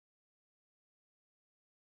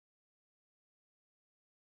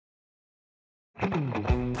This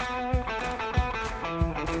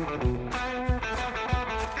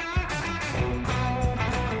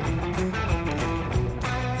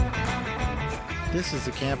is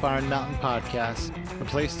the Camp Iron Mountain Podcast, a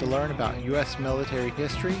place to learn about U.S. military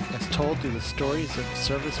history as told through the stories of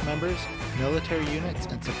service members, military units,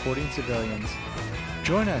 and supporting civilians.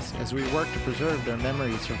 Join us as we work to preserve their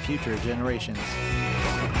memories for future generations.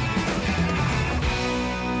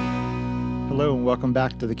 Hello and welcome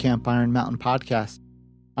back to the Camp Iron Mountain Podcast.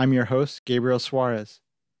 I'm your host, Gabriel Suarez.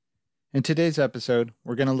 In today's episode,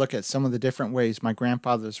 we're going to look at some of the different ways my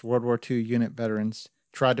grandfather's World War II unit veterans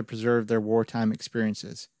tried to preserve their wartime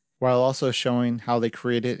experiences, while also showing how they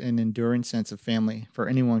created an enduring sense of family for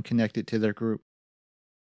anyone connected to their group.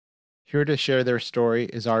 Here to share their story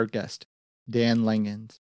is our guest, Dan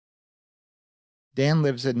Langhans. Dan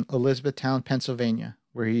lives in Elizabethtown, Pennsylvania,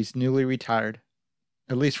 where he's newly retired,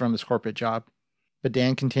 at least from his corporate job. But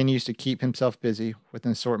Dan continues to keep himself busy with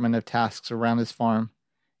an assortment of tasks around his farm,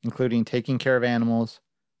 including taking care of animals,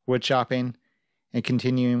 wood chopping, and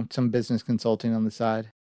continuing some business consulting on the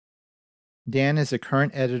side. Dan is the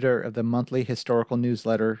current editor of the monthly historical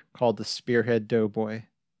newsletter called the Spearhead Doughboy.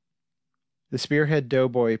 The Spearhead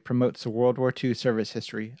Doughboy promotes the World War II service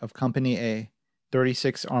history of Company A,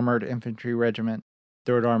 36th Armored Infantry Regiment,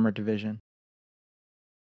 3rd Armored Division.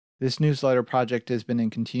 This newsletter project has been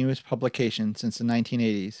in continuous publication since the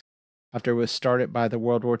 1980s, after it was started by the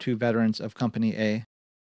World War II veterans of Company A.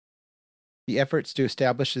 The efforts to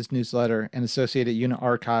establish this newsletter and associated unit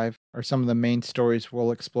archive are some of the main stories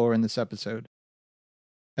we'll explore in this episode.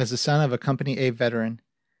 As the son of a Company A veteran,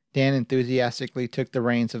 Dan enthusiastically took the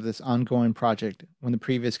reins of this ongoing project when the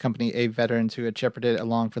previous Company A veterans who had shepherded it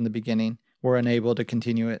along from the beginning were unable to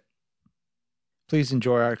continue it. Please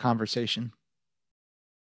enjoy our conversation.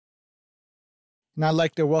 And I'd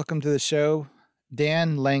like to welcome to the show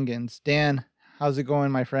Dan Langhans. Dan, how's it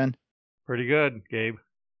going, my friend? Pretty good, Gabe.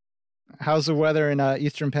 How's the weather in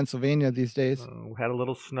eastern Pennsylvania these days? We had a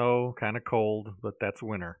little snow, kind of cold, but that's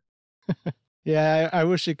winter. Yeah, I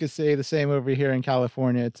wish it could say the same over here in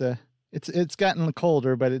California. It's gotten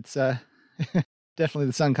colder, but it's definitely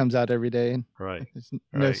the sun comes out every day. And right. There's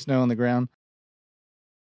no snow on the ground.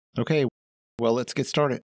 Okay, well, let's get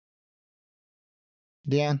started.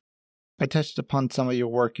 Dan, I touched upon some of your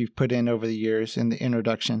work you've put in over the years in the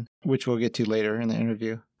introduction, which we'll get to later in the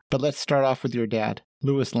interview. But let's start off with your dad,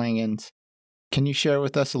 Lewis Langhans. Can you share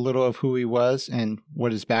with us a little of who he was and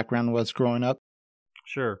what his background was growing up?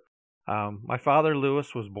 Sure. My father,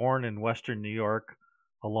 Lewis, was born in western New York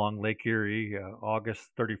along Lake Erie,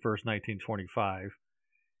 August 31st, 1925.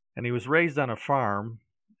 And he was raised on a farm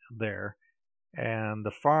there. And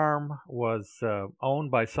the farm was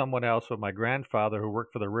owned by someone else, but my grandfather, who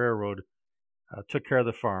worked for the railroad, took care of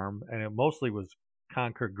the farm. And it mostly was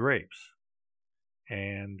Concord grapes.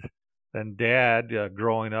 And then Dad,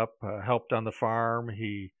 growing up, helped on the farm.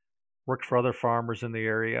 He worked for other farmers in the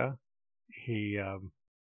area. He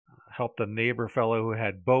helped a neighbor fellow who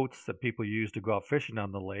had boats that people used to go out fishing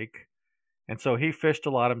on the lake. And so he fished a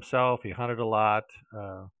lot himself. He hunted a lot.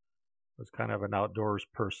 Was kind of an outdoors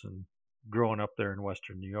person growing up there in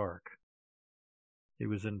western New York. He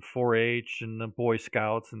was in 4-H and the Boy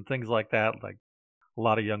Scouts and things like that, like a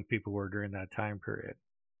lot of young people were during that time period.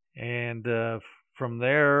 And from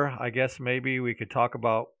there, I guess maybe we could talk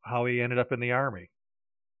about how he ended up in the Army.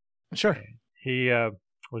 Sure. He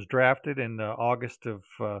was drafted in August of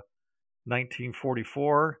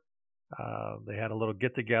 1944. They had a little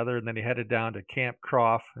get-together, and then he headed down to Camp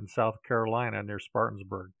Croft in South Carolina near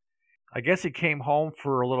Spartansburg. I guess he came home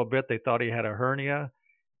for a little bit. They thought he had a hernia,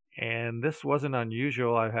 and this wasn't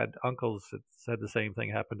unusual. I've had uncles that said the same thing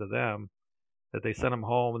happened to them, that they sent him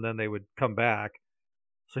home, and then they would come back.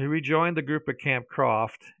 So he rejoined the group at Camp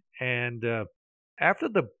Croft, and after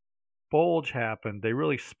the bulge happened, they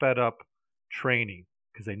really sped up training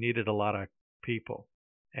because they needed a lot of people.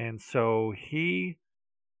 And so he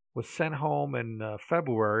was sent home in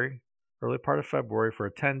February, early part of February, for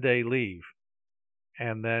a 10-day leave.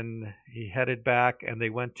 And then he headed back, and they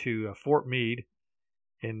went to Fort Meade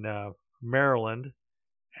in Maryland,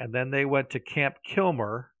 and then they went to Camp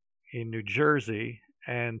Kilmer in New Jersey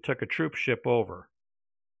and took a troop ship over.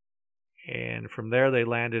 And from there, they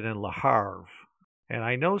landed in Le Havre. And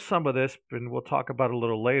I know some of this, and we'll talk about it a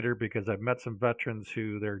little later, because I've met some veterans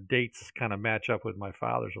who their dates kind of match up with my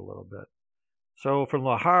father's a little bit. So from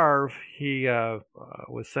Le Havre, he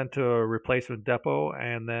was sent to a replacement depot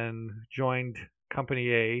and then joined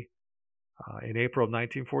Company A in April of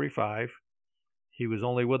 1945. He was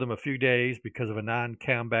only with them a few days because of a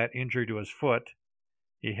non-combat injury to his foot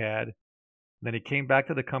he had. Then he came back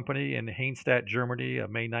to the company in Hainstadt, Germany,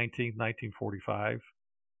 May 19th, 1945.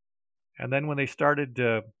 And then when they started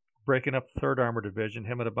breaking up the 3rd Armored Division,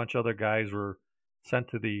 him and a bunch of other guys were sent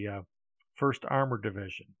to the 1st Armored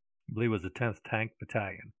Division. I believe it was the 10th Tank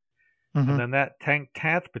Battalion. And then that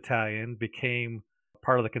 10th Battalion became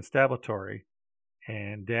part of the Constabulary.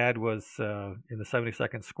 And Dad was in the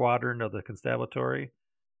 72nd Squadron of the Constabulary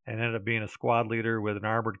and ended up being a squad leader with an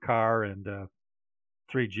armored car and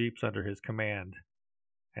 3 Jeeps under his command.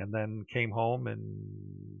 And then came home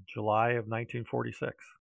in July of 1946.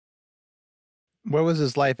 What was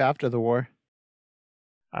his life after the war?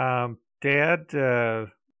 Dad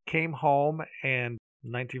came home in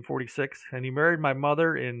 1946, and he married my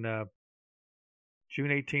mother in June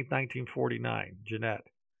 18th, 1949, Jeanette.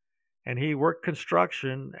 And he worked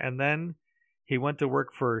construction, and then he went to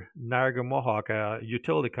work for Niagara Mohawk, a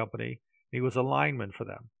utility company. He was a lineman for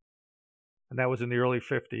them. And that was in the early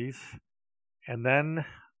 50s. And then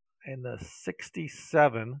in the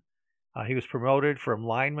 67, he was promoted from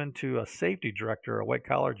lineman to a safety director, a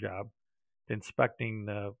white-collar job, inspecting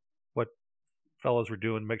what fellows were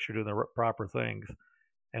doing, make sure they're doing the proper things.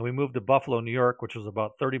 And we moved to Buffalo, New York, which was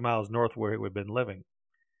about 30 miles north where we'd been living.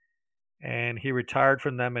 And he retired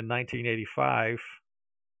from them in 1985.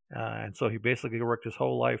 And so he basically worked his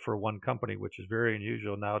whole life for one company, which is very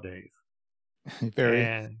unusual nowadays.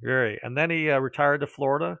 Very. And then he retired to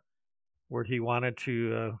Florida, where he wanted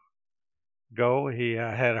to go. He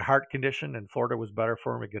had a heart condition, and Florida was better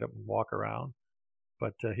for him to get up and walk around.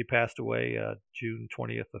 But he passed away June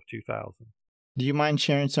 20th of 2000. Do you mind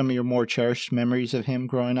sharing some of your more cherished memories of him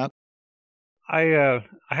growing up? I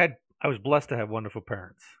was blessed to have wonderful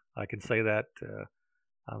parents. I can say that.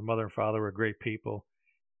 Mother and father were great people.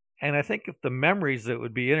 And I think if the memories that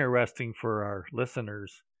would be interesting for our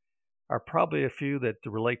listeners are probably a few that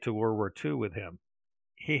relate to World War II with him.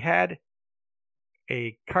 He had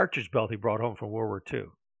a cartridge belt he brought home from World War II.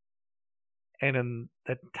 And in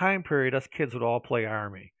that time period, us kids would all play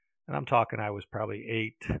Army. And I'm talking I was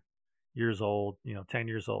probably 8 years old, 10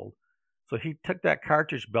 years old. So he took that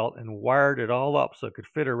cartridge belt and wired it all up so it could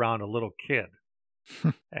fit around a little kid.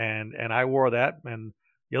 and I wore that. And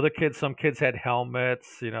the other kids, some kids had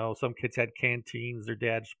helmets, some kids had canteens their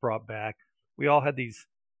dads brought back. We all had these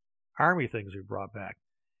Army things we brought back.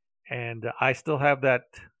 And I still have that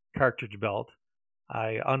cartridge belt.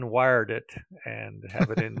 I unwired it and have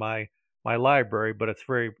it in my library, but it's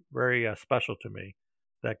very, very special to me,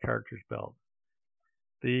 that cartridge belt.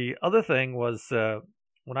 The other thing was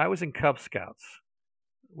when I was in Cub Scouts,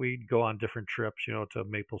 we'd go on different trips, to a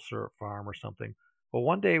maple syrup farm or something. Well,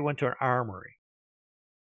 one day we went to an armory,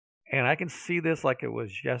 and I can see this like it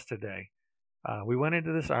was yesterday. We went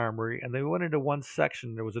into this armory, and they went into one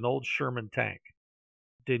section. There was an old Sherman tank.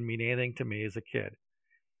 Didn't mean anything to me as a kid.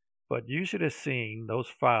 But you should have seen those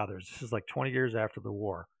fathers. This is like 20 years after the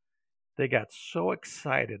war. They got so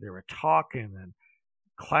excited. They were talking and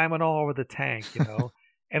climbing all over the tank,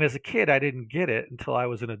 And as a kid, I didn't get it until I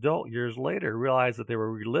was an adult years later, realized that they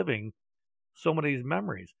were reliving so many of these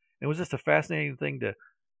memories. And it was just a fascinating thing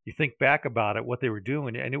you think back about it, what they were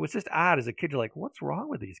doing. And it was just odd as a kid. You're like, what's wrong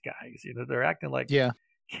with these guys? They're acting like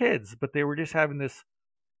kids, but they were just having this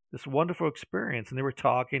wonderful experience, and they were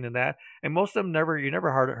talking and that. And most of them you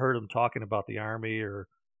never heard them talking about the Army or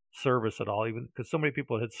service at all, even because so many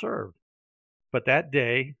people had served. But that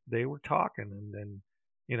day they were talking and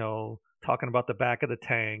talking about the back of the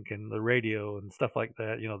tank and the radio and stuff like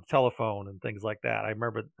that, the telephone and things like that. I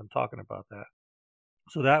remember them talking about that.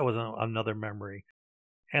 So that was another memory.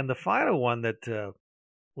 And the final one that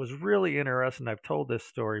was really interesting, I've told this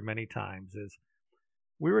story many times, is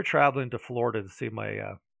we were traveling to Florida to see my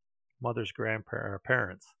mother's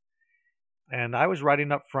parents. And I was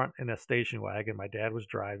riding up front in a station wagon. My dad was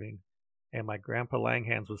driving, and my grandpa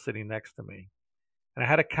Langhans was sitting next to me. And I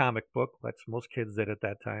had a comic book, like most kids did at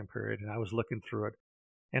that time period, and I was looking through it.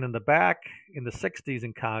 And in the back, in the 60s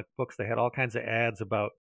in comic books, they had all kinds of ads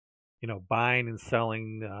about, buying and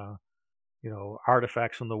selling,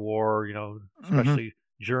 artifacts from the war, especially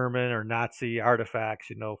German or Nazi artifacts,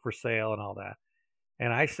 for sale and all that.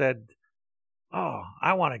 And I said, oh,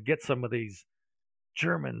 I want to get some of these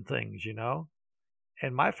German things,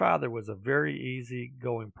 And my father was a very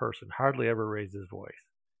easygoing person, hardly ever raised his voice.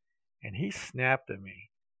 And he snapped at me,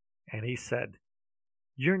 and he said,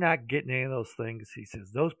 you're not getting any of those things. He says,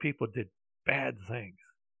 those people did bad things.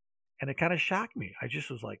 And it kind of shocked me. I just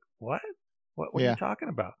was like, what? What are you talking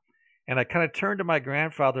about? And I kind of turned to my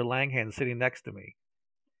grandfather Langhans sitting next to me.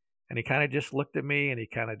 And he kind of just looked at me, and he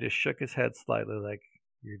kind of just shook his head slightly like,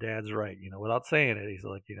 your dad's right, without saying it. He's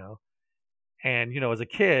like, And, as a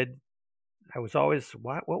kid, I was always,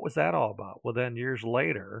 what was that all about? Well, then years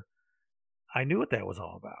later, I knew what that was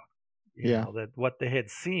all about. Yeah. That what they had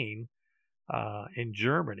seen in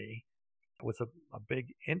Germany was a big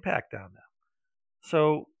impact on them.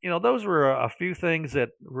 So, those were a few things that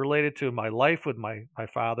related to my life with my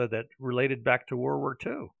father that related back to World War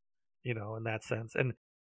II, in that sense. And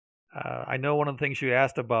I know one of the things you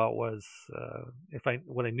asked about was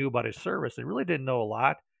what I knew about his service. I really didn't know a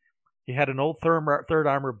lot. He had an old Third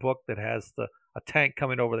Armor book that has a tank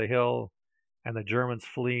coming over the hill and the Germans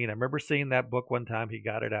fleeing. I remember seeing that book one time. He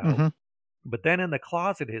got it out. Mm-hmm. But then in the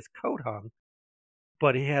closet, his coat hung,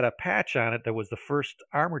 but he had a patch on it that was the 1st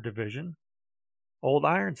Armored Division, Old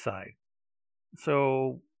Ironside.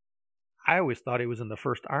 So I always thought he was in the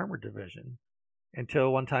 1st Armored Division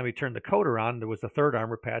until one time he turned the coat around and there was the 3rd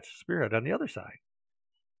Armored patch Spearhead on the other side.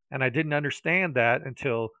 And I didn't understand that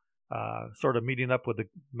until sort of meeting up with the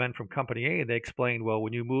men from Company A, and they explained, well,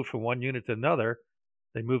 when you move from one unit to another,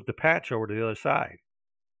 they moved the patch over to the other side.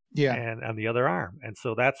 Yeah. And on the other arm. And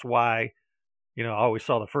so that's why, I always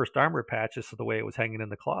saw the 1st Armored patch just the way it was hanging in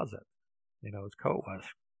the closet. His coat was.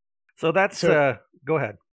 So that's, go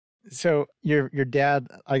ahead. So your dad,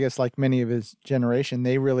 I guess like many of his generation,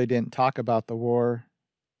 they really didn't talk about the war,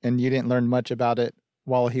 and you didn't learn much about it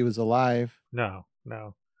while he was alive. No.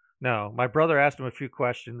 My brother asked him a few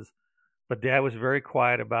questions, but Dad was very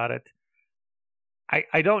quiet about it.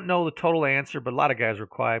 I don't know the total answer, but a lot of guys were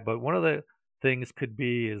quiet. But one of the things could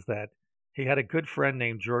be is that he had a good friend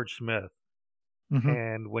named George Smith. Mm-hmm.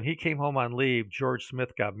 And when he came home on leave, George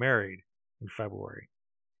Smith got married in February.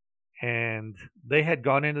 And they had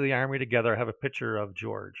gone into the Army together. I have a picture of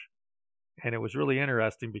George. And it was really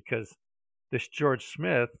interesting because this George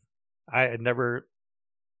Smith, I had never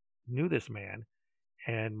knew this man.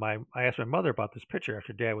 And I asked my mother about this picture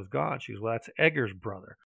after Dad was gone. She goes, well, that's Edgar's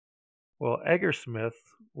brother. Well, Edgar Smith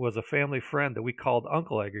was a family friend that we called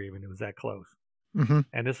Uncle Edgar, even. It was that close. Mm-hmm.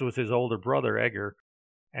 And this was his older brother, Edgar,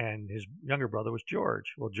 and his younger brother was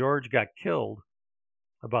George. Well, George got killed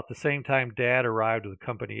about the same time Dad arrived with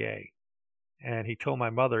Company A. And he told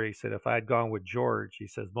my mother, he said, if I had gone with George, he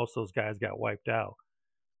says, most of those guys got wiped out.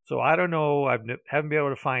 So I don't know. I haven't been able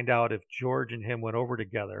to find out if George and him went over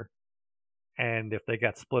together and if they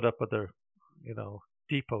got split up at the,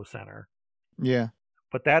 depot center. Yeah.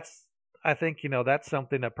 But I think, that's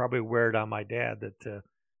something that probably weighed on my dad, that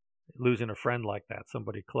losing a friend like that,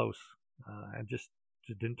 somebody close, and just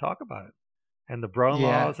didn't talk about it. And the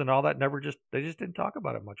brother-in-laws and all that they just didn't talk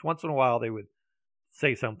about it much. Once in a while they would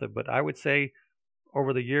say something, but I would say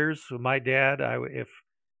over the years with my dad, if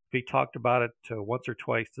he talked about it once or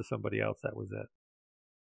twice to somebody else, that was it.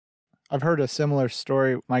 I've heard a similar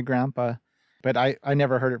story with my grandpa, but I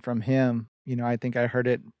never heard it from him. I think I heard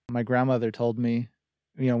it, my grandmother told me,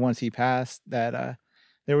 once he passed, that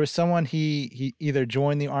there was someone he either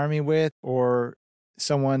joined the Army with, or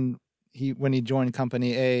someone when he joined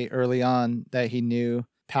Company A early on that he knew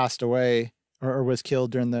passed away or was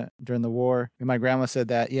killed during the war. And my grandma said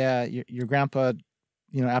that, yeah, your grandpa,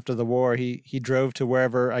 after the war, he drove to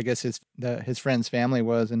wherever I guess his friend's family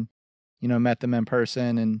was, and met them in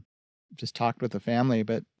person and just talked with the family.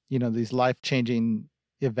 But these life-changing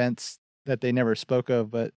events that they never spoke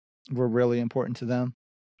of, but were really important to them.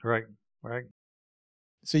 Right.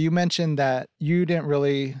 So you mentioned that you didn't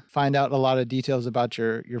really find out a lot of details about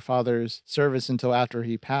your father's service until after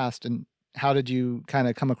he passed. And how did you kind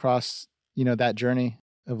of come across, that journey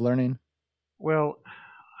of learning? Well,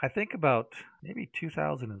 I think about maybe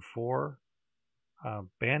 2004,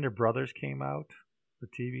 Band of Brothers came out, the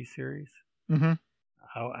TV series. Mm-hmm.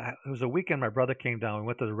 It was a weekend my brother came down. We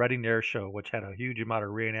went to the Reading Air Show, which had a huge amount of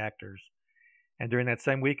reenactors. And during that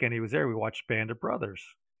same weekend he was there, we watched Band of Brothers.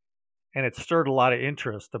 And it stirred a lot of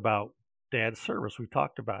interest about Dad's service. We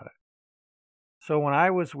talked about it. So when I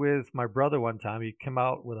was with my brother one time, he came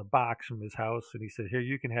out with a box from his house and he said, here,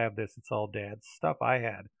 you can have this. It's all Dad's stuff. I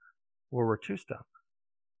had World War II stuff.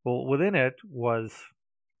 Well, within it was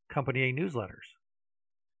Company A newsletters.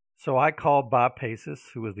 So I called Bob Paces,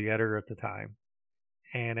 who was the editor at the time,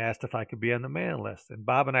 and asked if I could be on the mailing list. And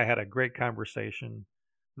Bob and I had a great conversation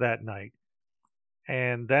that night.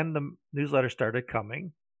 And then the newsletter started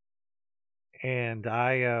coming. And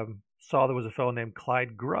I saw there was a fellow named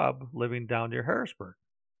Clyde Grubb living down near Harrisburg.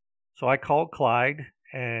 So I called Clyde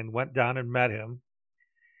and went down and met him,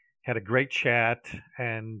 had a great chat,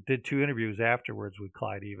 and did 2 interviews afterwards with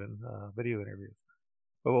Clyde, even video interviews.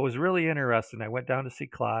 But what was really interesting, I went down to see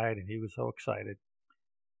Clyde, and he was so excited.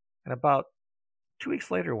 And about 2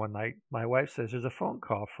 weeks later one night, my wife says, there's a phone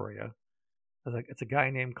call for you. I was like, it's a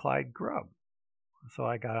guy named Clyde Grubb. So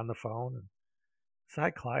I got on the phone and said,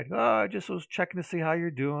 "Hi, Clyde. Oh, I just was checking to see how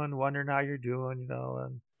you're doing, wondering how you're doing,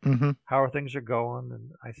 and Mm-hmm. how are things are going."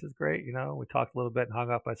 And I says, "Great, We talked a little bit and hung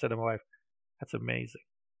up. I said to my wife, "That's amazing."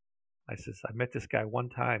 I says, "I met this guy one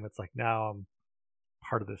time. It's like now I'm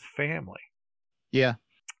part of this family." Yeah.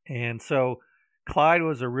 And so Clyde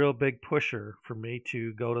was a real big pusher for me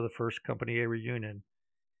to go to the first Company A reunion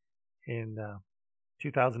in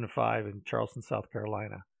 2005 in Charleston, South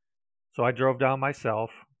Carolina. So I drove down myself,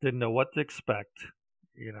 didn't know what to expect,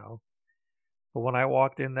 you know. But when I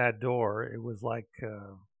walked in that door, it was like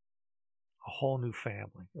a whole new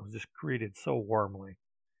family. It was just greeted so warmly.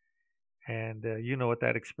 And you know what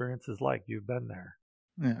that experience is like. You've been there.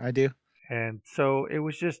 Yeah, I do. And so it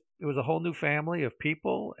was a whole new family of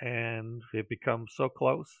people, and it become so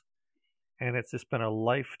close. And it's just been a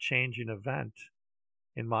life-changing event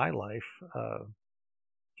in my life,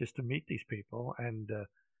 just to meet these people. And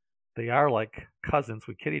they are like cousins.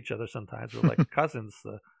 We kid each other sometimes. We're like cousins,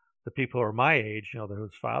 the people who are my age,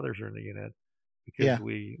 whose fathers are in the unit, because Yeah.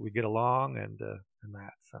 we get along and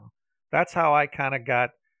that. So that's how I kind of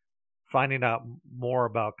got finding out more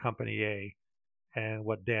about Company A and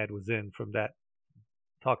what Dad was in from that,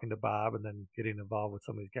 talking to Bob and then getting involved with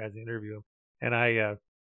some of these guys in the interview. And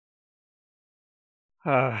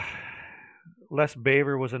Les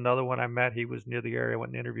Baver was another one I met. He was near the area. I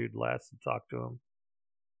went and interviewed Les and talked to him.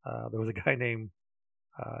 There was a guy named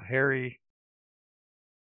Harry.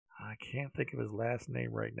 I can't think of his last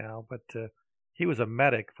name right now, but he was a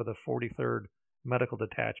medic for the 43rd Medical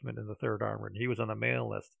Detachment in the 3rd Armored. He was on the mailing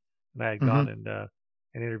list, and I had gone and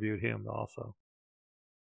interviewed him also.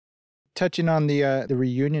 Touching on the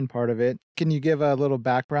reunion part of it, can you give a little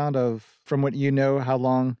background from what you know, how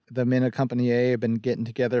long the men of Company A have been getting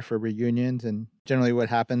together for reunions and generally what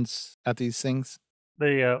happens at these things?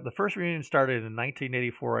 The first reunion started in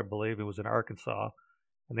 1984, I believe. It was in Arkansas,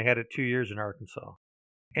 and they had it 2 years in Arkansas.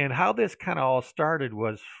 And how this kind of all started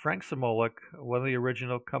was Frank Smolik, one of the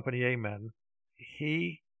original Company A men,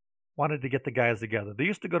 he wanted to get the guys together. They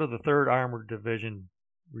used to go to the 3rd Armored Division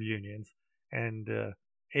reunions, and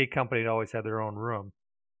A Company always had their own room.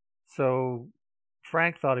 So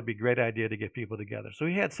Frank thought it'd be a great idea to get people together. So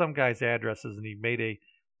he had some guys' addresses, and he made a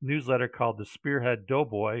newsletter called the Spearhead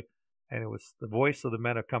Doughboy, and it was the voice of the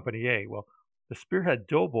men of Company A. Well, the Spearhead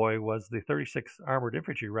Doughboy was the 36th Armored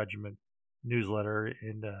Infantry Regiment newsletter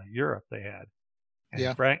in Europe they had. And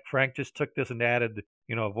yeah. Frank just took this and added,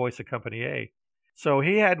 a voice of Company A. So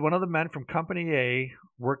he had one of the men from Company A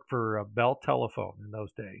work for Bell Telephone in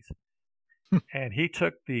those days. And he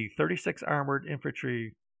took the 36th Armored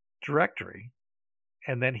Infantry directory,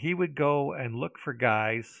 and then he would go and look for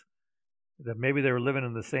guys that maybe they were living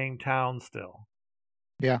in the same town still.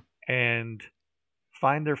 Yeah. And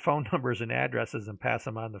find their phone numbers and addresses and pass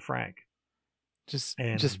them on to Frank. Just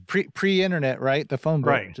pre-internet, right? The phone book.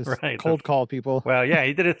 Right. Cold call people. Well, yeah,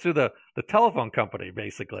 he did it through the telephone company,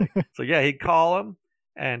 basically. So, yeah, he'd call them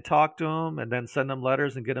and talk to them and then send them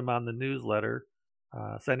letters and get them on the newsletter,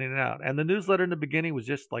 sending it out. And the newsletter in the beginning was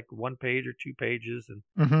just like 1 page or 2 pages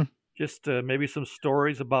and just maybe some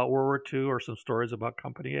stories about World War II or some stories about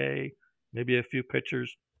Company A, maybe a few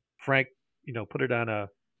pictures. Frank, put it on a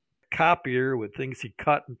copier with things he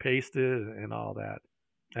cut and pasted and all that.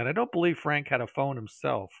 And I don't believe Frank had a phone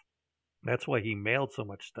himself. That's why he mailed so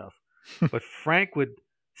much stuff. But Frank would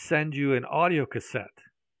send you an audio cassette.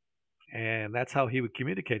 And that's how he would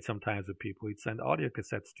communicate sometimes with people. He'd send audio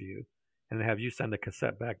cassettes to you and have you send a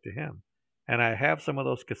cassette back to him. And I have some of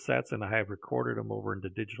those cassettes, and I have recorded them over into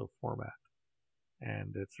digital format.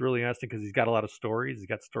 And it's really interesting because he's got a lot of stories. He's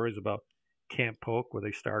got stories about Camp Polk, where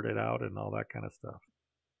they started out and all that kind of stuff.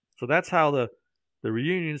 So that's how the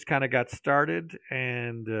reunions kind of got started,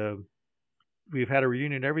 and we've had a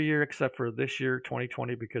reunion every year except for this year,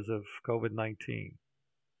 2020, because of COVID-19.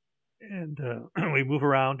 And we move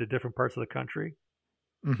around to different parts of the country.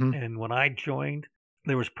 And when I joined,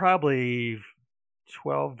 there was probably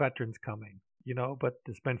 12 veterans coming, but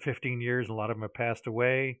it's been 15 years, and a lot of them have passed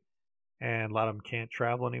away, and a lot of them can't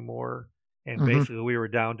travel anymore. And basically, we were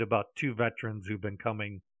down to about 2 veterans who've been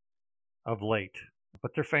coming of late.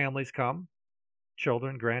 But their families come.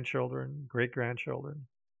 Children, grandchildren, great-grandchildren,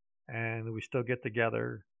 and we still get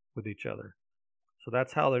together with each other. So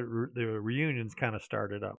that's how the reunions kind of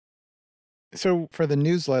started up. So for the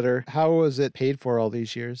newsletter, how was it paid for all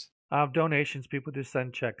these years? Donations. People just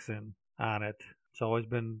send checks in on it. It's always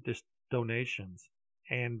been just donations.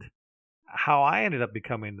 And how I ended up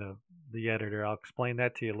becoming the editor, I'll explain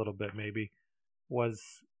that to you a little bit maybe, was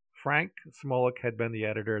Frank Smolik had been the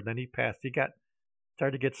editor, and then he passed. He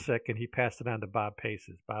started to get sick, and he passed it on to Bob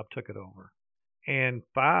Paces. Bob took it over. And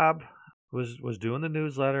Bob was doing the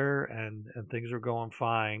newsletter, and things were going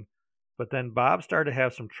fine. But then Bob started to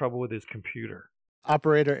have some trouble with his computer.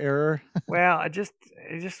 Operator error. Well, I just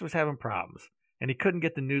was having problems, and he couldn't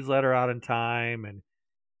get the newsletter out in time. And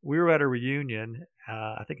we were at a reunion,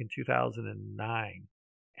 I think in 2009,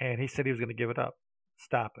 and he said he was going to give it up,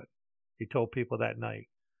 stop it. He told people that night.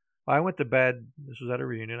 Well, I went to bed. This was at a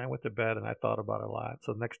reunion. I went to bed and I thought about it a lot.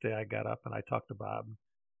 So the next day I got up and I talked to Bob.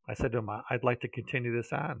 I said to him, I'd like to continue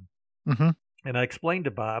this on. Mm-hmm. And I explained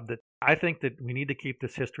to Bob that I think that we need to keep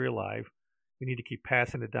this history alive. We need to keep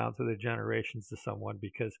passing it down through the generations to someone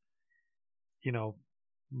because, you know,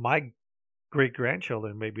 my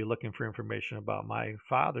great-grandchildren may be looking for information about my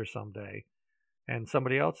father someday and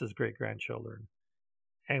somebody else's great-grandchildren.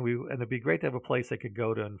 And it'd be great to have a place they could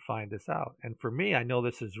go to and find this out. And for me, I know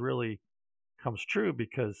this is really comes true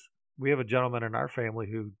because we have a gentleman in our family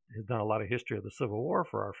who has done a lot of history of the Civil War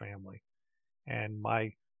for our family. And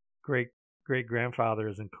my great-grandfather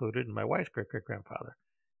is included and my wife's great-great-grandfather.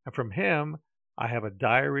 And from him, I have a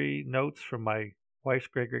diary notes from my wife's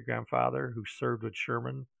great-great-grandfather who served with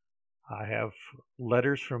Sherman. I have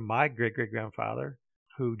letters from my great-great-grandfather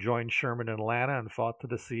who joined Sherman in Atlanta and fought to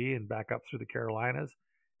the sea and back up through the Carolinas.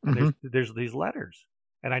 And there's these letters.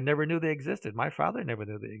 And I never knew they existed. My father never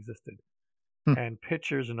knew they existed. And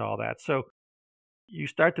pictures and all that. So you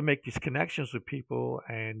start to make these connections with people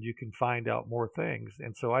and you can find out more things.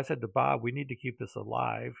 And so I said to Bob, we need to keep this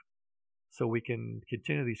alive so we can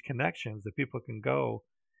continue these connections that people can go.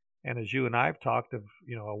 And as you and I have talked of,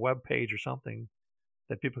 you know, a web page or something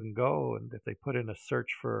that people can go, and if they put in a search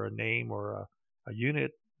for a name or a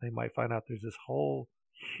unit, they might find out there's this whole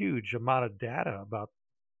huge amount of data about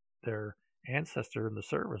their ancestor in the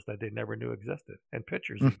service that they never knew existed, and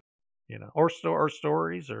pictures, you know, or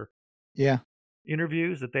stories or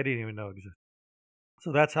interviews that they didn't even know existed.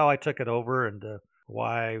 So that's how I took it over and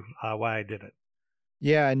why I did it.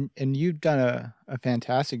 Yeah, and you've done a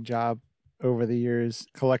fantastic job over the years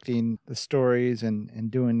collecting the stories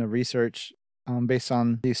and doing the research based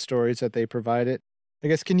on these stories that they provided. I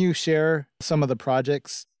guess, can you share some of the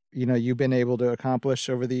projects, you know, you've been able to accomplish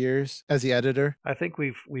over the years as the editor? I think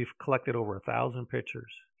we've collected over 1,000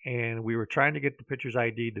 pictures, and we were trying to get the pictures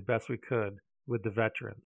ID'd the best we could with the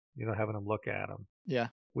veterans, you know, having them look at them. Yeah.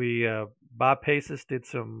 We, Bob Paces did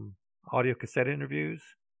some audio cassette interviews,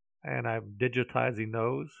 and I'm digitizing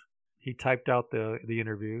those. He typed out the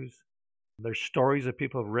interviews. There's stories that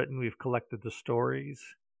people have written. We've collected the stories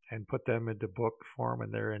and put them into book form,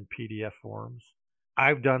 and they're in PDF forms.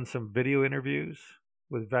 I've done some video interviews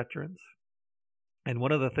with veterans. And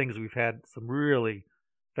one of the things we've had some really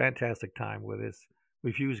fantastic time with is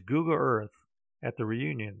we've used Google Earth at the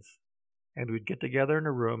reunions. And we'd get together in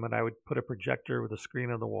a room, and I would put a projector with a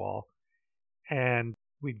screen on the wall. And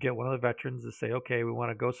we'd get one of the veterans to say, okay, we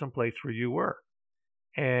want to go someplace where you were.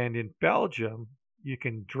 And in Belgium, you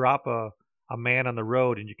can drop a man on the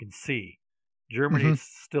road and you can see. Germany is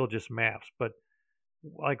still just maps. But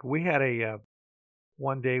like we had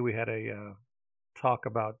one day we had a talk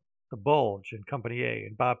about the bulge in Company A,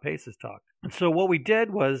 and Bob Paces talked. And so what we did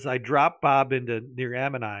was I dropped Bob into near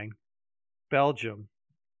Amening, Belgium,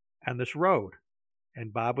 and this road.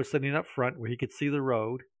 And Bob was sitting up front where he could see the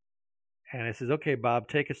road. And I says, okay, Bob,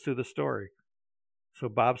 take us through the story. So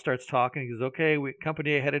Bob starts talking. He goes, okay,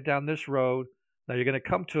 Company A headed down this road. Now you're going to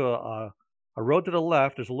come to a road to the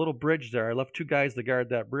left. There's a little bridge there. I left 2 guys to guard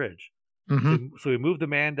that bridge. So we moved the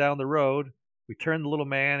man down the road. We turned the little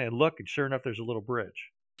man and look, and sure enough, there's a little bridge.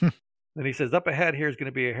 Then he says, up ahead here is going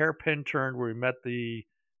to be a hairpin turn where we met the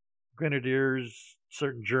Grenadiers,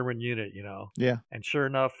 certain German unit, you know. Yeah. And sure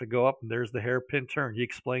enough, we go up, and there's the hairpin turn. He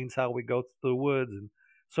explains how we go through the woods. And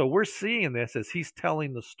so we're seeing this as he's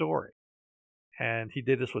telling the story. And he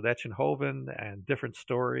did this with Etchenhoven and different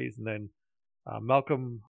stories. And then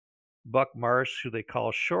Malcolm Buck Marsh, who they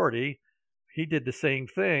call Shorty, he did the same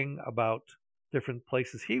thing about different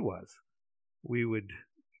places he was. We would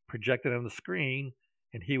project it on the screen,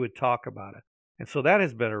 and he would talk about it. And so that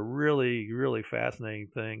has been a really, really fascinating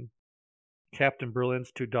thing. Captain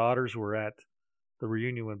Berlin's 2 daughters were at the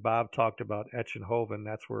reunion when Bob talked about Etchenhoven.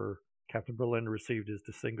 That's where Captain Berlin received his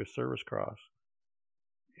Distinguished Service Cross.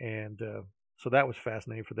 And so that was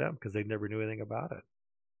fascinating for them because they never knew anything about it.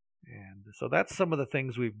 And so that's some of the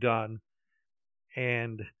things we've done.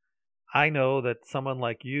 And I know that someone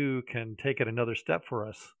like you can take it another step for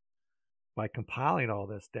us by compiling all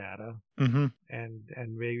this data and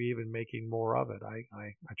maybe even making more of it.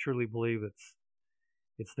 I truly believe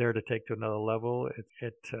it's there to take to another level.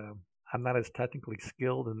 I'm not as technically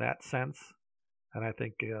skilled in that sense, and I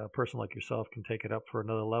think a person like yourself can take it up for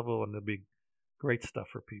another level, and it'll be great stuff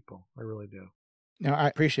for people. I really do. No, I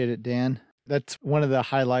appreciate it, Dan. That's one of the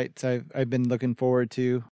highlights I've been looking forward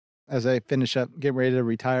to as I finish up, get ready to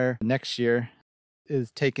retire next year,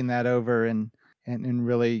 is taking that over and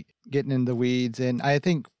really getting in the weeds. And I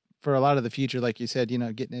think for a lot of the future, like you said,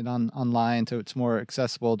 getting it online so it's more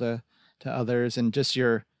accessible to others, and just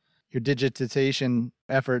your digitization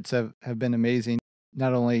efforts have been amazing.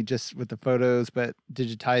 Not only just with the photos, but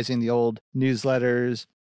digitizing the old newsletters,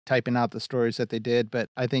 typing out the stories that they did. But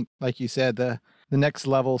I think, like you said, the next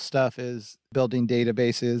level stuff is building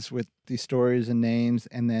databases with these stories and names,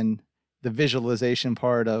 and then the visualization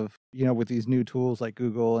part of, with these new tools like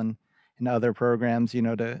Google and other programs,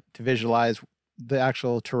 to visualize the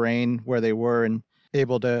actual terrain where they were and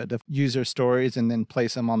able to use their stories and then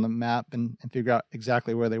place them on the map and figure out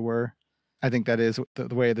exactly where they were. I think that is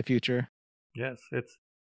the way of the future. Yes,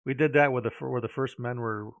 we did that with where the first men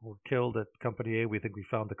were killed at Company A. We think we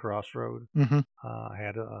found the crossroad.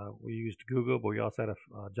 Mm-hmm. We used Google, but we also had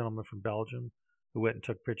a gentleman from Belgium who went and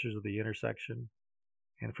took pictures of the intersection.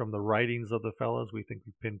 And from the writings of the fellows, we think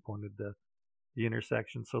we pinpointed the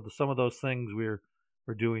intersection. So some of those things we're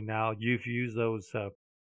doing now, you've used those.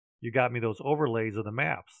 You got me those overlays of the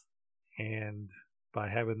maps, and by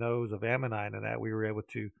having those of Ammonine and that, we were able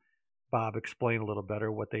to Bob explain a little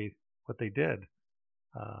better what they did,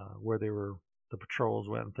 where the patrols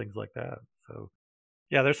went and things like that. So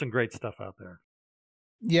yeah, there's some great stuff out there.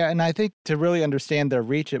 Yeah, and I think to really understand their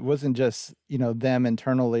reach, it wasn't just them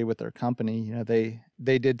internally with their company.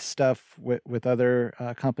 They did stuff with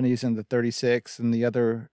other companies in the 36 and the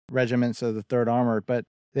other regiments of the 3rd Armored, but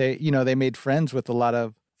they made friends with a lot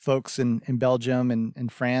of folks in Belgium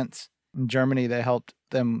and France and Germany. They helped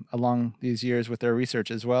them along these years with their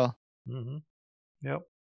research as well. Mm-hmm. Yep.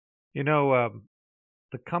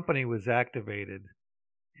 The company was activated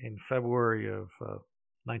in February of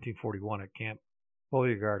 1941 at Camp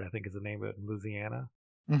Beauregard, I think is the name of it, in Louisiana.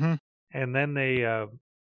 Mm-hmm. And then they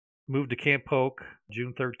moved to Camp Polk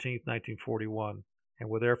June 13th, 1941, and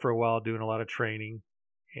were there for a while doing a lot of training.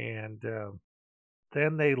 And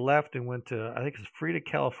then they left and went to, I think it's Frida,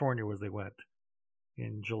 California, was they went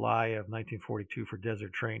in July of 1942 for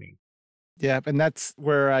desert training. Yeah, and that's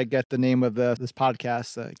where I get the name of this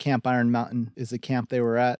podcast. Camp Iron Mountain is the camp they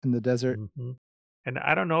were at in the desert. Mm-hmm. And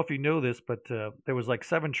I don't know if you know this, but there was like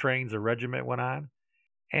 7 trains a regiment went on.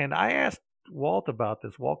 And I asked Walt about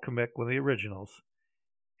this, Walt Kamick, one of the originals,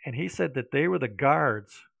 and he said that they were the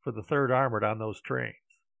guards for the 3rd Armored on those trains.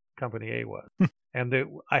 Company A was. And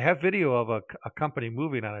I have video of a company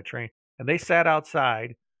moving on a train, and they sat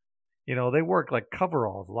outside. They worked like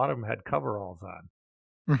coveralls. A lot of them had coveralls on.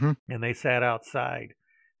 Mm-hmm. And they sat outside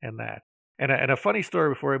and that. And a funny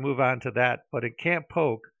story before I move on to that, but at Camp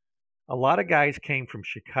Polk, a lot of guys came from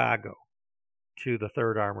Chicago to the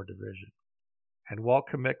 3rd Armored Division. And Walt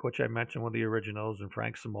Kamick, which I mentioned, one of the originals, and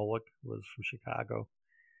Frank Samolik was from Chicago,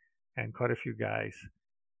 and quite a few guys.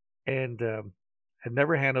 And had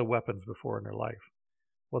never handled weapons before in their life.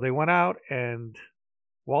 Well, they went out, and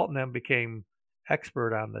Walt and them became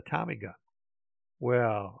expert on the Tommy gun.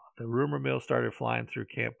 Well, the rumor mill started flying through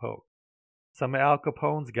Camp Polk. Some of Al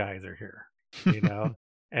Capone's guys are here,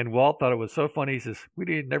 And Walt thought it was so funny. He says,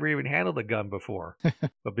 we never even handled a gun before.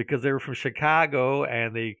 But because they were from Chicago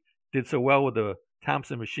and they did so well with the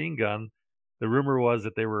Thompson machine gun, the rumor was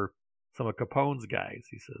that they were some of Capone's guys,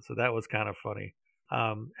 he says. So that was kind of funny.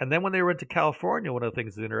 And then when they went to California, one of the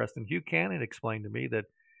things that's interesting, Hugh Cannon explained to me that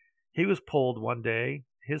he was pulled one day,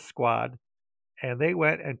 his squad, and they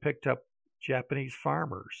went and picked up Japanese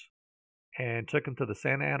farmers and took them to the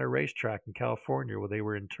Santa Ana racetrack in California where they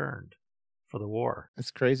were interned for the war. That's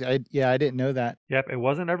crazy. I didn't know that. Yep, it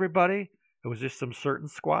wasn't everybody. It was just some certain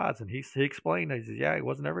squads. And he explained, he says, yeah, it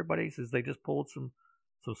wasn't everybody. He says they just pulled some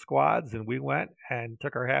squads, and we went and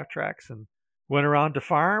took our half tracks and went around to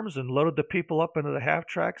farms and loaded the people up into the half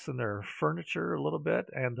tracks and their furniture a little bit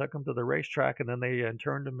and took them to the racetrack, and then they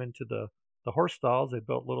turned them into the horse stalls. They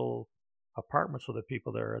built little apartments for the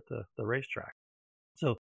people there at the racetrack.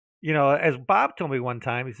 So, as Bob told me one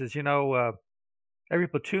time, he says, every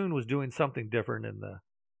platoon was doing something different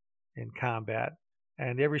in combat,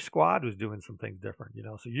 and every squad was doing some things different,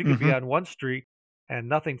 So you could be on one street and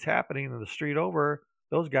nothing's happening, and the street over,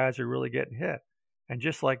 those guys are really getting hit. And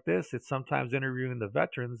just like this, it's sometimes interviewing the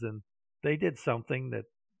veterans, and they did something that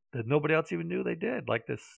nobody else even knew they did, like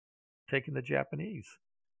this, taking the Japanese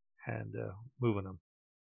and moving them.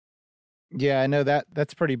 Yeah, I know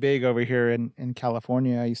that's pretty big over here in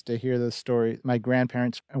California. I used to hear this story. My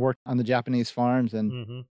grandparents worked on the Japanese farms,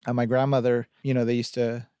 and Hmm. my grandmother, they used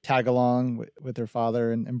to tag along with their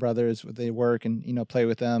father and brothers with their work and, play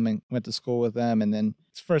with them and went to school with them. And then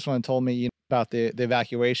it's the first one that told me about the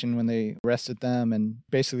evacuation when they arrested them and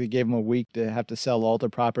basically gave them a week to have to sell all their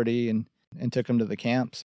property and took them to the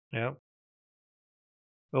camps. Yeah.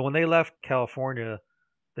 Well, when they left California,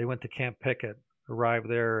 they went to Camp Pickett, arrived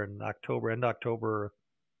there in end October,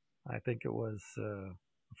 I think it was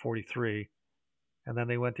 43. And then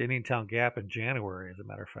they went to Indiantown Gap in January, as a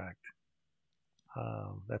matter of fact.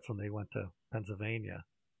 That's when they went to Pennsylvania.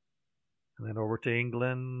 And then over to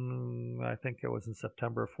England, I think it was in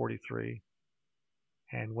September of 43.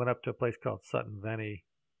 And went up to a place called Sutton Veny,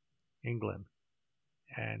 England,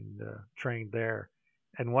 and trained there.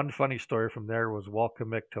 And one funny story from there was Walt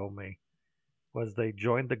Mick told me, was they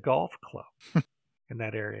joined the golf club in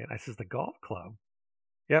that area. And I says, the golf club?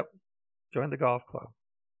 Yep, joined the golf club.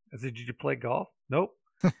 I said, did you play golf? Nope.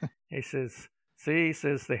 He says,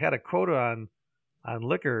 they had a quota on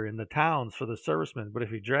liquor in the towns for the servicemen, but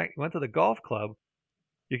if you went to the golf club,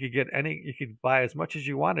 you could buy as much as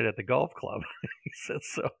you wanted at the golf club. He said,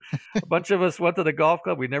 so a bunch of us went to the golf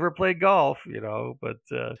club. We never played golf, but,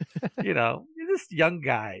 you're just young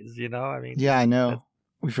guys, I mean. Yeah, I know.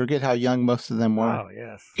 We forget how young most of them were. Oh,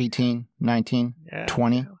 yes. 18, 19,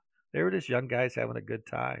 20. They were just young guys having a good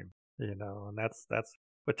time, and that's,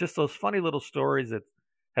 but just those funny little stories that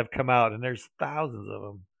have come out, and there's thousands of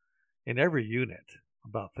them in every unit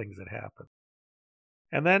about things that happen.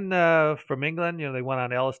 And then from England, they went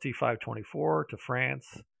on LST 524 to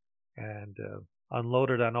France and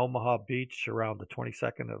unloaded on Omaha Beach around the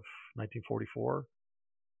 22nd of 1944.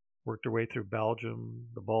 Worked their way through Belgium,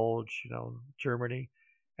 the Bulge, Germany.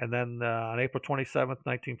 And then on April 27th,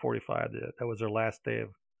 1945, that was their last day of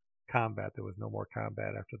combat. There was no more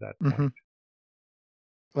combat after that point. Mm-hmm.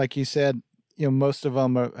 Like you said, most of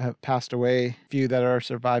them have passed away. A few that are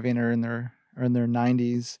surviving are in their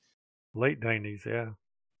 90s. Late 90s, yeah.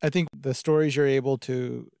 I think the stories you're able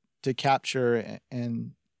to capture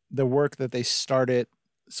and the work that they started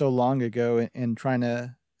so long ago in trying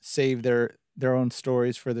to save their own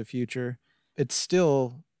stories for the future, it's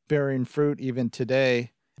still bearing fruit even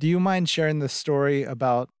today. Do you mind sharing the story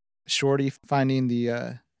about Shorty finding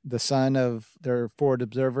the son of their forward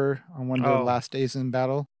observer on one of the last days in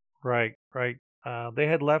battle? Right. They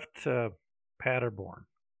had left Paderborn.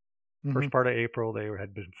 First part of April, they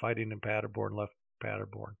had been fighting in Paderborn, left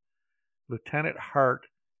Paderborn. Lieutenant Hart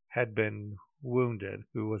had been wounded,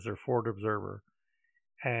 who was their forward observer,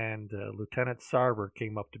 and Lieutenant Sarver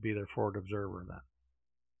came up to be their forward observer then.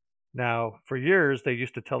 Now, for years, they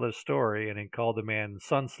used to tell this story, and they called the man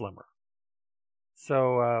Sunslimmer.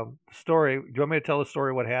 So, story, do you want me to tell the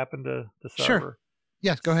story what happened to Sarver? Sure.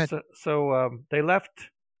 Yes, go ahead. So they left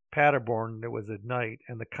Paderborn, it was at night,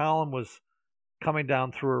 and the column was coming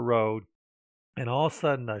down through a road, and all of a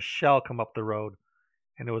sudden a shell come up the road,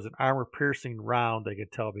 and it was an armor-piercing round, they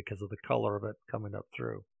could tell because of the color of it coming up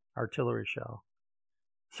through, artillery shell.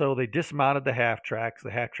 So they dismounted the half-tracks.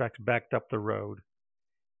 The half-tracks backed up the road,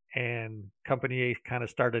 and Company A kind of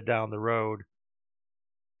started down the road,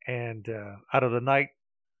 and out of the night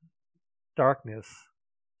darkness,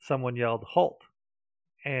 someone yelled, "Halt!"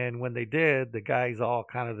 And when they did, the guys all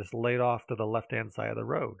kind of just laid off to the left-hand side of the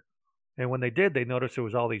road. And when they did, they noticed there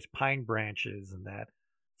was all these pine branches and that.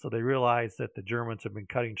 So they realized that the Germans had been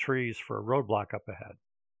cutting trees for a roadblock up ahead.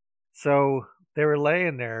 So they were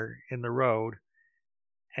laying there in the road,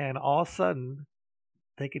 and all of a sudden,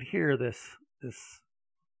 they could hear this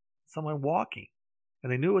someone walking.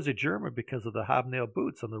 And they knew it was a German because of the hobnail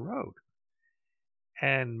boots on the road.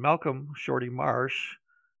 And Malcolm Shorty Marsh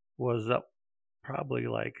was up probably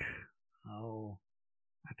like,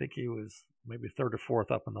 I think he was maybe third or fourth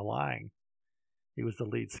up in the line. He was the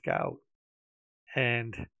lead scout.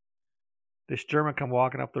 And this German come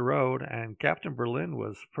walking up the road, and Captain Berlin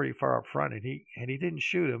was pretty far up front, and he didn't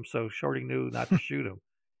shoot him, so Shorty knew not to shoot him.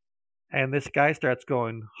 And this guy starts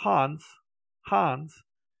going, "Hans, Hans."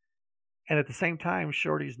 And at the same time,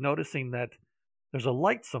 Shorty's noticing that there's a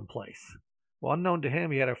light someplace. Well, unknown to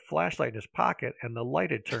him, he had a flashlight in his pocket, and the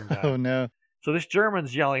light had turned on. Oh, no. So this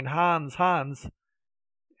German's yelling, "Hans, Hans."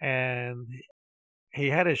 And he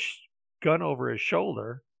had his gun over his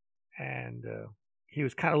shoulder, and he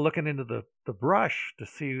was kind of looking into the brush to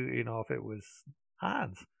see, if it was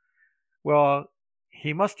Hans. Well,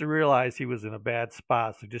 he must have realized he was in a bad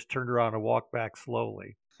spot, so he just turned around and walked back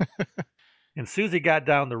slowly. And as soon as he got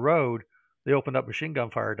down the road, they opened up machine gun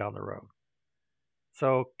fire down the road.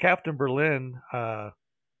 So Captain Berlin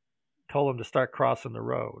told him to start crossing the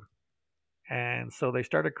road. And so they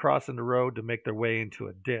started crossing the road to make their way into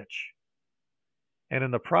a ditch. And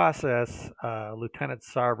in the process, Lieutenant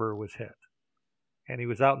Sarver was hit. And he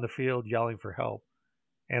was out in the field yelling for help.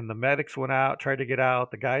 And the medics went out, tried to get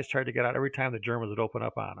out. The guys tried to get out every time the Germans would open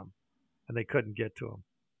up on him. And they couldn't get to him.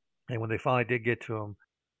 And when they finally did get to him,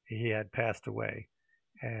 he had passed away.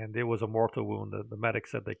 And it was a mortal wound. The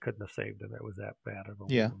medics said they couldn't have saved him. It was that bad of a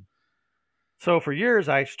wound. So for years,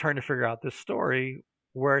 I was trying to figure out this story,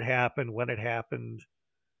 where it happened, when it happened.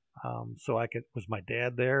 Was my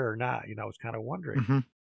dad there or not? I was kind of wondering.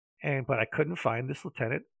 But I couldn't find this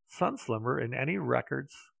Lieutenant Sunslimmer in any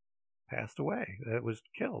records. Passed away. That was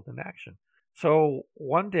killed in action. So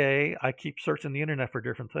one day I keep searching the internet for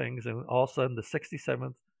different things, and all of a sudden the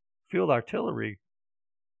 67th Field Artillery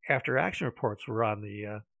after action reports were on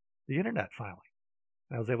the internet finally.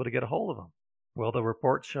 And I was able to get a hold of them. Well, the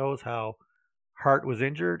report shows how Hart was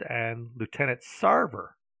injured and Lieutenant Sarver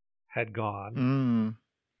had gone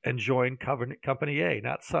and joined Company A,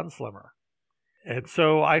 not Sunslimmer. And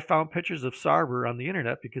so I found pictures of Sarver on the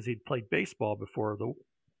internet because he'd played baseball before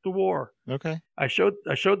the war. Okay. I showed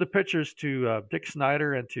the pictures to Dick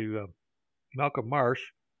Snyder and to Malcolm Marsh,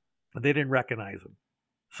 and they didn't recognize him.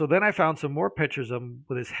 So then I found some more pictures of him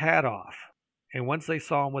with his hat off. And once they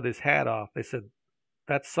saw him with his hat off, they said,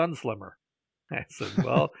 "That's Sunslimmer." I said,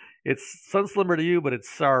 "Well, it's Sunslimmer to you, but it's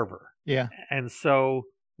Sarver." Yeah. And so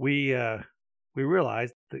we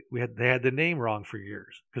realized that they had the name wrong for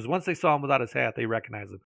years, because once they saw him without his hat, they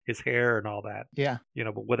recognized him, his hair and all that. Yeah.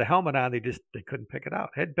 But with a helmet on, they couldn't pick it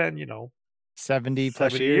out. It had been 70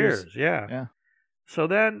 plus years. Yeah. So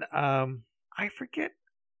then I forget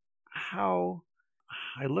how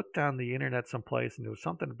I looked on the internet someplace, and there was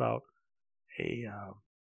something about a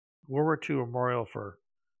World War II memorial for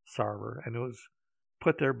Sarver, and it was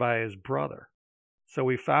put there by his brother. So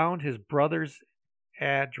we found his brother's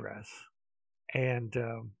address, and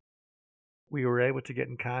we were able to get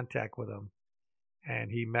in contact with him,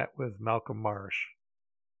 and he met with Malcolm Marsh.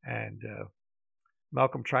 And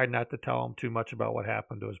Malcolm tried not to tell him too much about what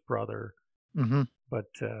happened to his brother, but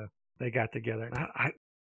they got together. And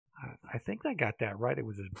I think I got that right. It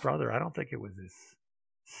was his brother. I don't think it was his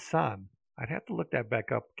son. I'd have to look that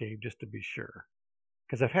back up, Gabe, just to be sure,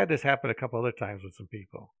 because I've had this happen a couple other times with some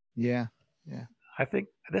people. Yeah. I think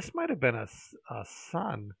this might have been a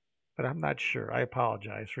son, but I'm not sure. I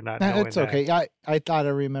apologize for not knowing that. It's okay. I thought I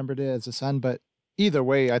remembered it as a son, but either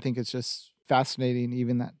way, I think it's just fascinating,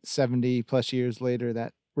 even that 70 plus years later,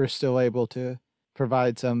 that we're still able to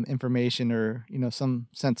provide some information or, some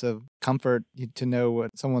sense of comfort to know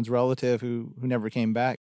what someone's relative who never came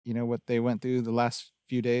back, what they went through the last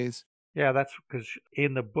few days. Yeah, that's because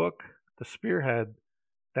in the book, The Spearhead,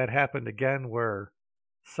 that happened again where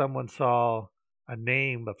someone saw a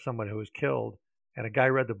name of someone who was killed, and a guy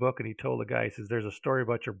read the book, and he told the guy, he says, "There's a story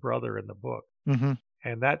about your brother in the book."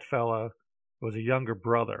 And that fella was a younger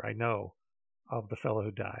brother, I know, of the fellow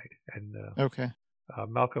who died. And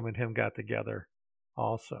Malcolm and him got together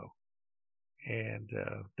also. And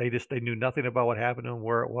they knew nothing about what happened to him,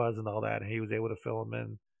 where it was and all that, and he was able to fill him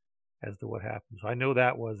in as to what happened. So I know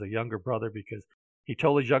that was a younger brother, because he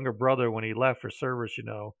told his younger brother when he left for service,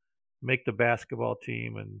 make the basketball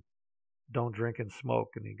team and don't drink and smoke.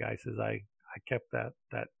 And the guy says, I kept that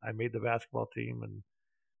I made the basketball team and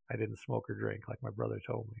I didn't smoke or drink like my brother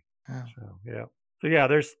told me. Oh. So yeah,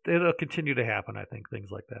 it'll continue to happen, I think, things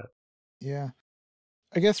like that. Yeah.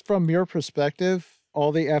 I guess from your perspective,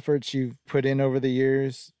 all the efforts you've put in over the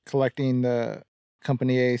years, collecting the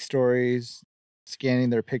Company A stories, scanning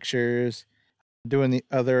their pictures, doing the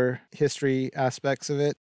other history aspects of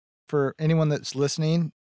it, for anyone that's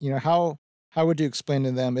listening, how would you explain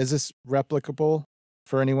to them, is this replicable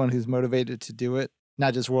for anyone who's motivated to do it?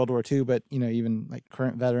 Not just World War II, but, even like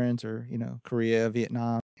current veterans or, Korea,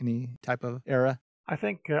 Vietnam, any type of era? I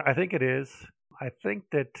think it is. I think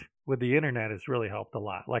that with the internet, it's really helped a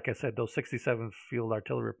lot. Like I said, those 67 Field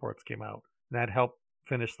Artillery reports came out, and that helped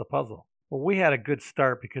finish the puzzle. Well, we had a good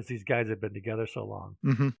start because these guys had been together so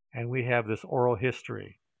long, and we have this oral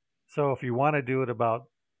history. So if you want to do it about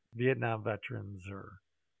Vietnam veterans or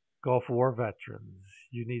Gulf War veterans,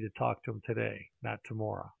 you need to talk to them today, not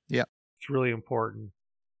tomorrow. Yeah. It's really important.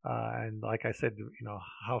 And like I said,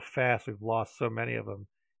 how fast we've lost so many of them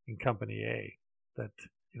in Company A that,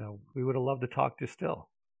 we would have loved to talk to still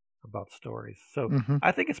about stories. So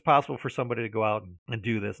I think it's possible for somebody to go out and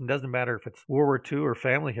do this. And it doesn't matter if it's World War II or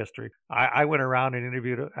family history. I went around and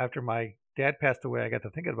interviewed, after my dad passed away, I got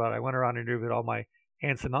to thinking about it. I went around and interviewed all my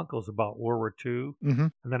aunts and uncles about World War II.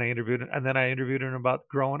 And then I interviewed them about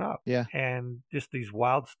growing up. Yeah. And just these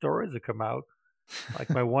wild stories that come out Like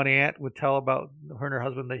my one aunt would tell about her and her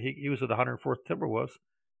husband that he was with the 104th Timberwolves.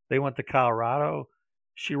 They went to Colorado.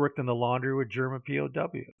 She worked in the laundry with German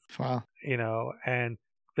POWs. Wow. And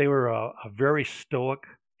they were a very stoic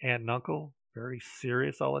aunt and uncle, very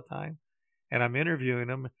serious all the time. And I'm interviewing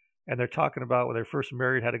them, and they're talking about when they first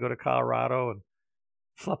married, had to go to Colorado and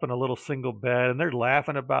slept in a little single bed, and they're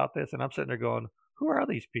laughing about this. And I'm sitting there going, who are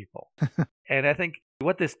these people? And I think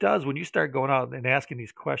what this does, when you start going out and asking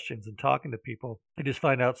these questions and talking to people, you just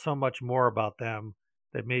find out so much more about them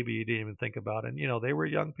that maybe you didn't even think about. And, they were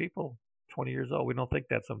young people, 20 years old. We don't think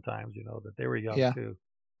that sometimes, that they were young too,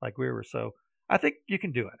 like we were. So I think you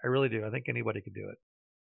can do it. I really do. I think anybody can do it.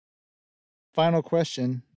 Final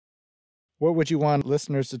question. What would you want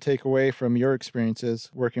listeners to take away from your experiences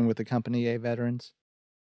working with the Company A veterans?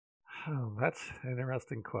 Oh, that's an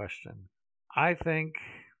interesting question. I think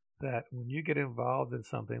that when you get involved in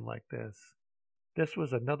something like this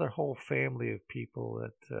was another whole family of people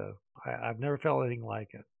that I've never felt anything like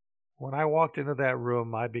it. When I walked into that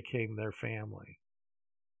room, I became their family.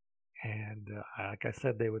 And like I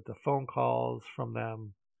said, the phone calls from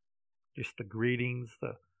them, just the greetings,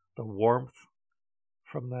 the warmth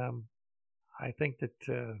from them. I think that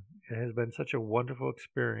it has been such a wonderful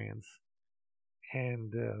experience.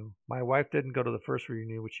 And my wife didn't go to the first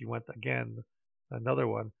reunion, which she went again, another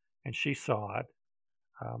one, and she saw it.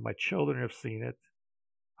 My children have seen it.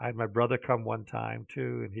 I had my brother come one time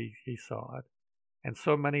too, and he saw it. And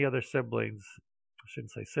so many other siblings, I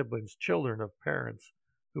shouldn't say siblings, children of parents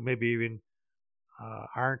who maybe even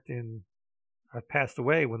have passed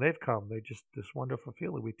away when they've come. They just, this wonderful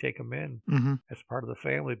feeling. We take them in as part of the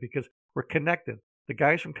family because we're connected. The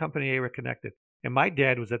guys from Company A were connected. And my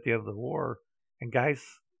dad was at the end of the war, and guys,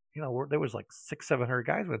 there was like 600-700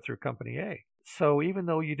 guys went through Company A. So even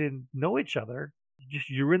though you didn't know each other,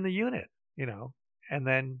 you're in the unit, and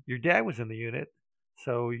then your dad was in the unit,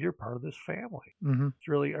 so you're part of this family. It's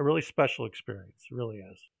really a really special experience. It really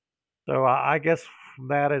is. So I guess from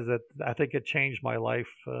that is that I think it changed my life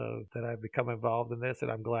that I've become involved in this,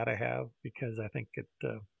 and I'm glad I have, because I think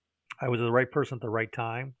I was the right person at the right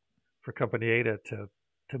time for Company A to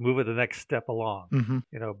move it the next step along.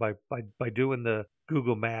 By doing the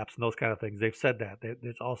Google Maps and those kind of things, they've said that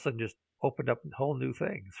it's all of a sudden just opened up whole new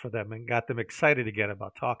things for them and got them excited again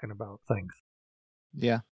about talking about things.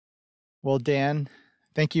 Yeah. Well, Dan,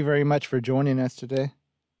 thank you very much for joining us today.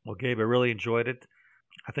 Well, Gabe, I really enjoyed it.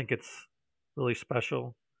 I think it's really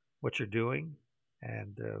special what you're doing,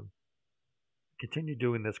 and continue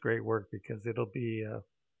doing this great work, because it'll be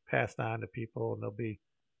passed on to people, and there'll be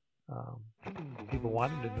people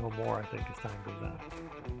wanting to know more, I think, as time goes on.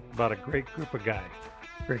 About a great group of guys.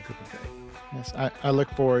 Great group of guys. Yes, I look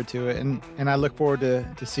forward to it, and I look forward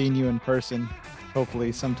to seeing you in person,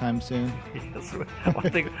 hopefully sometime soon. Yes, I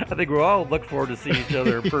think we all look forward to seeing each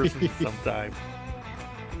other in person sometime.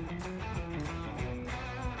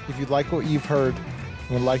 If you like what you've heard and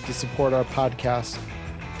would like to support our podcast,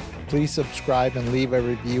 please subscribe and leave a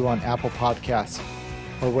review on Apple Podcasts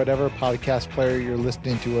or whatever podcast player you're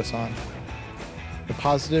listening to us on. The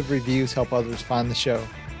positive reviews help others find the show.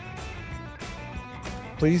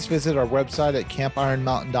 Please visit our website at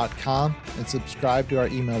campironmountain.com and subscribe to our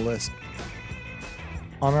email list.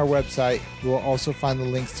 On our website, you will also find the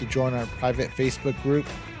links to join our private Facebook group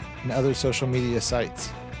and other social media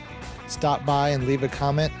sites. Stop by and leave a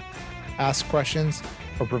comment, ask questions,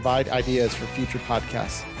 or provide ideas for future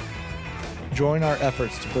podcasts. Join our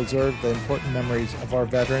efforts to preserve the important memories of our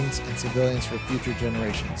veterans and civilians for future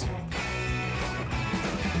generations.